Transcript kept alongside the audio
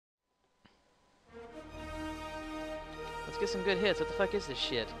get some good hits. What the fuck is this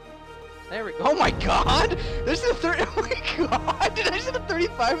shit? There we go. Oh my god! There's a 30. Oh my god! Did I just hit a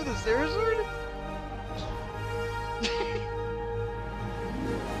 35 with a Sarah sword?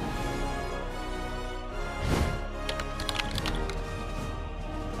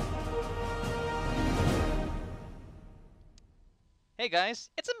 Hey guys,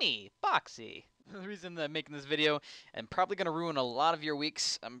 it's me, Boxxi. The reason that I'm making this video, I'm probably gonna ruin a lot of your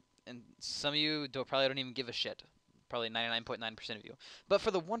weeks. And some of you probably don't even give a shit. Probably 99.9% of you. But for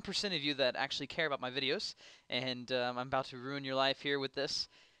the 1% of you that actually care about my videos, and I'm about to ruin your life here with this,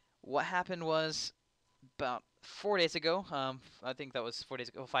 what happened was about 4 days ago, I think that was 4 days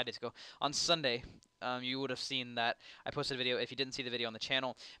ago, 5 days ago, on Sunday, you would have seen that I posted a video. If you didn't see the video on the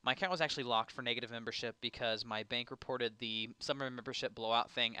channel, my account was actually locked for negative membership because my bank reported the summer membership blowout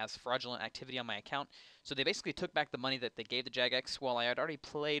thing as fraudulent activity on my account. So they basically took back the money that they gave the Jagex while I had already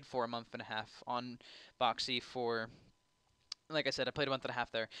played for a month and a half on Boxxi for... Like I said, I played a month and a half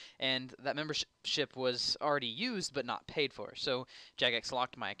there, and that membership was already used but not paid for. So Jagex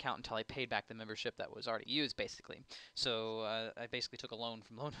locked my account until I paid back the membership that was already used, basically. So I basically took a loan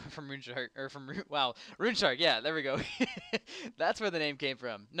from RuneShark, or from RuneShark. Yeah, there we go. That's where the name came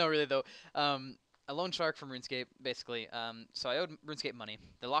from. No, really though. A loan shark from RuneScape, basically. So I owed RuneScape money.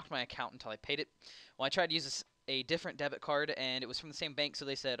 They locked my account until I paid it. Well, I tried to use a different debit card, and it was from the same bank. So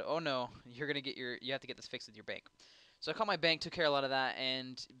they said, "Oh no, you have to get this fixed with your bank." So I called my bank, took care of a lot of that,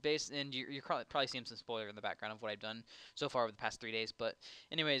 and you're probably seeing some spoiler in the background of what I've done so far over the past 3 days. But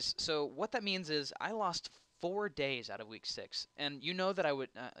anyways, so what that means is I lost 4 days out of week 6, and you know that I would.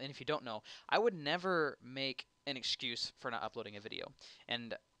 And if you don't know, I would never make an excuse for not uploading a video.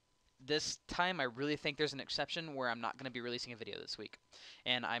 And this time, I really think there's an exception where I'm not going to be releasing a video this week,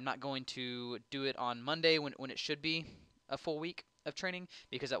 and I'm not going to do it on Monday when it should be a full week of training,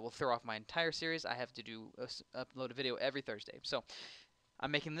 because that will throw off my entire series. I have to upload a video every Thursday. So I'm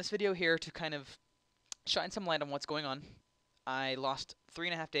making this video here to kind of shine some light on what's going on. I lost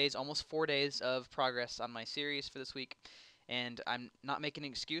 3.5 days, almost 4 days of progress on my series for this week, and I'm not making an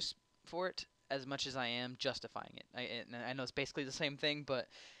excuse for it as much as I am justifying it. I know it's basically the same thing, but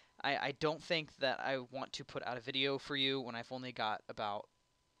I don't think that I want to put out a video for you when I've only got about...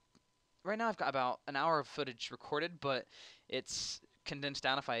 Right now I've got about an hour of footage recorded, but it's condensed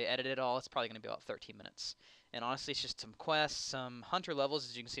down. If I edit it all, it's probably going to be about 13 minutes. And honestly, it's just some quests, some hunter levels,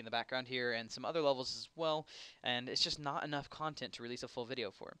 as you can see in the background here, and some other levels as well. And it's just not enough content to release a full video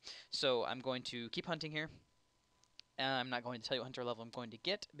for. So I'm going to keep hunting here. I'm not going to tell you what hunter level I'm going to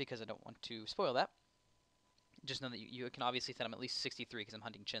get because I don't want to spoil that. Just know that you can obviously say I'm at least 63 because I'm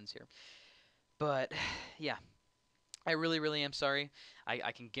hunting chins here. But yeah. I really, really am sorry.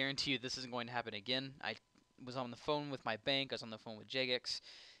 I can guarantee you this isn't going to happen again. I was on the phone with my bank. I was on the phone with Jagex,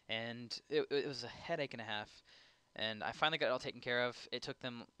 and it was a headache and a half. And I finally got it all taken care of. It took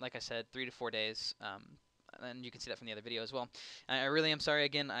them, like I said, 3 to 4 days. And you can see that from the other video as well. And I really am sorry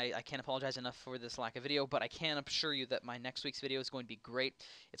again. I can't apologize enough for this lack of video, but I can assure you that my next week's video is going to be great.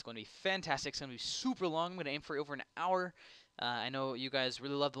 It's going to be fantastic. It's going to be super long. I'm going to aim for over an hour. I know you guys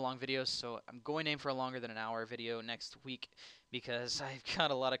really love the long videos, so I'm going to aim for a longer than an hour video next week because I've got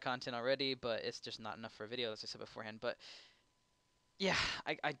a lot of content already, but it's just not enough for a video, as I said beforehand. But yeah,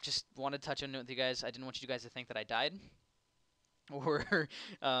 I just wanted to touch on it with you guys. I didn't want you guys to think that I died or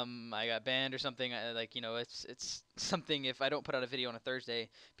I got banned or something. It's something. If I don't put out a video on a Thursday,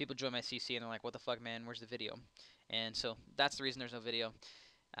 people join my CC and they're like, "What the fuck, man? Where's the video?" And so that's the reason there's no video.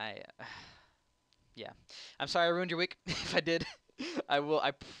 Yeah, I'm sorry I ruined your week. If I did,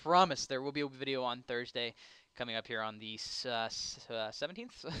 I promise there will be a video on Thursday coming up here on the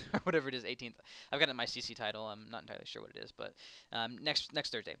 17th or whatever it is, 18th. I've got it in my CC title. I'm not entirely sure what it is, but next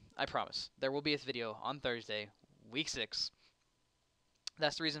Thursday, I promise there will be a video on Thursday, week 6.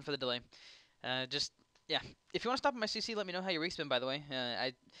 That's the reason for the delay. Yeah. If you want to stop at my CC, let me know how your week's been. By the way,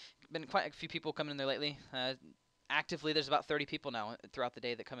 I've been quite a few people coming in there lately. Actively, there's about 30 people now throughout the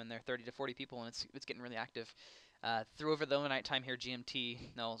day that come in there, 30 to 40 people, and it's getting really active. Through over the overnight time here, GMT,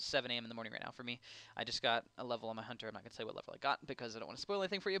 7 a.m. in the morning right now for me. I just got a level on my hunter. I'm not going to say what level I got because I don't want to spoil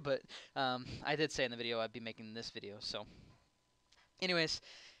anything for you, but I did say in the video I'd be making this video. So anyways,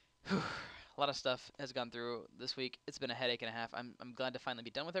 a lot of stuff has gone through this week. It's been a headache and a half. I'm glad to finally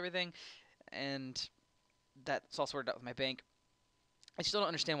be done with everything, and that's all sorted out with my bank. I still don't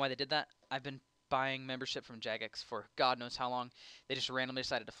understand why they did that. I've been buying membership from Jagex for God knows how long. They just randomly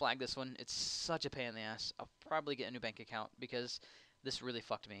decided to flag this one. It's such a pain in the ass. I'll probably get a new bank account because this really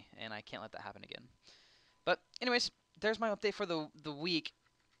fucked me, and I can't let that happen again. But anyways, there's my update for the week.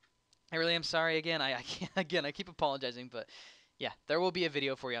 I really am sorry again. I keep apologizing, but yeah, there will be a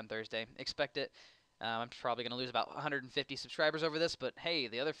video for you on Thursday. Expect it. I'm probably going to lose about 150 subscribers over this, but hey,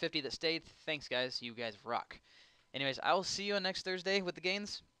 the other 50 that stayed, thanks guys, you guys rock. Anyways, I will see you on next Thursday with the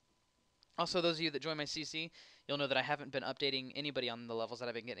gains. Also, those of you that join my CC, you'll know that I haven't been updating anybody on the levels that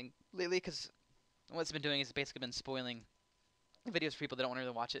I've been getting lately, because what it's been doing is basically been spoiling videos for people that don't want to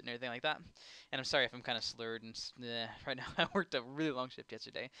really watch it and everything like that. And I'm sorry if I'm kind of slurred and right now. I worked a really long shift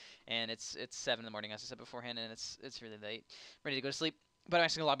yesterday, and it's 7 in the morning, as I said beforehand, and it's really late. I'm ready to go to sleep, but I'm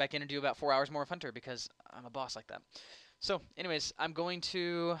actually gonna log back in and do about 4 hours more of Hunter because I'm a boss like that. So, anyways, I'm going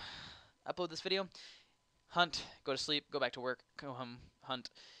to upload this video, hunt, go to sleep, go back to work, go home, hunt,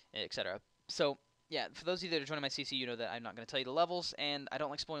 etc. So, yeah, for those of you that are joining my CC, you know that I'm not going to tell you the levels, and I don't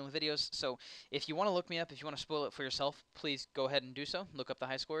like spoiling the videos, so if you want to look me up, if you want to spoil it for yourself, please go ahead and do so. Look up the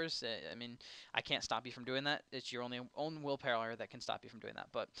high scores. I mean, I can't stop you from doing that. It's your own willpower that can stop you from doing that.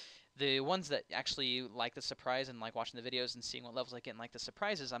 But the ones that actually like the surprise and like watching the videos and seeing what levels I get and like the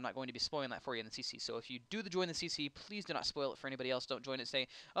surprises, I'm not going to be spoiling that for you in the CC. So if you do join the CC, please do not spoil it for anybody else. Don't join it and say,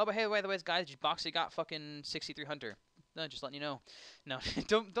 oh, but hey, by the way, guys, Boxxi got fucking 63 Hunter. No, just letting you know. No,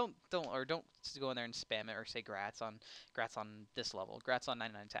 don't go in there and spam it or say grats on this level, grats on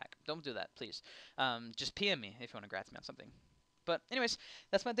 99 attack. Don't do that, please. Just PM me if you want to grats me on something. But anyways,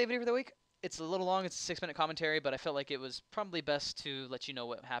 that's my day video for the week. It's a little long. It's a 6-minute commentary, but I felt like it was probably best to let you know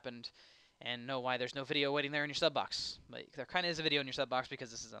what happened and know why there's no video waiting there in your sub box. But there kind of is a video in your sub box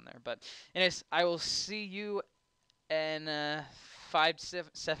because this is on there. But anyways, I will see you in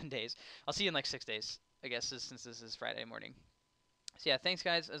 7 days. I'll see you in like 6 days, I guess, since this is Friday morning. So yeah, thanks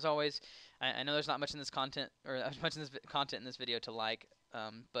guys, as always. I know there's not much in this content, or much in this content in this video to like,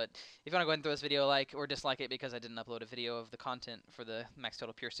 but if you want to go ahead and throw this video a like or dislike it because I didn't upload a video of the content for the Max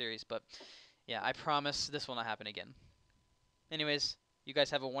Total Pure series, but yeah, I promise this will not happen again. Anyways, you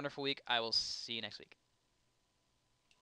guys have a wonderful week. I will see you next week.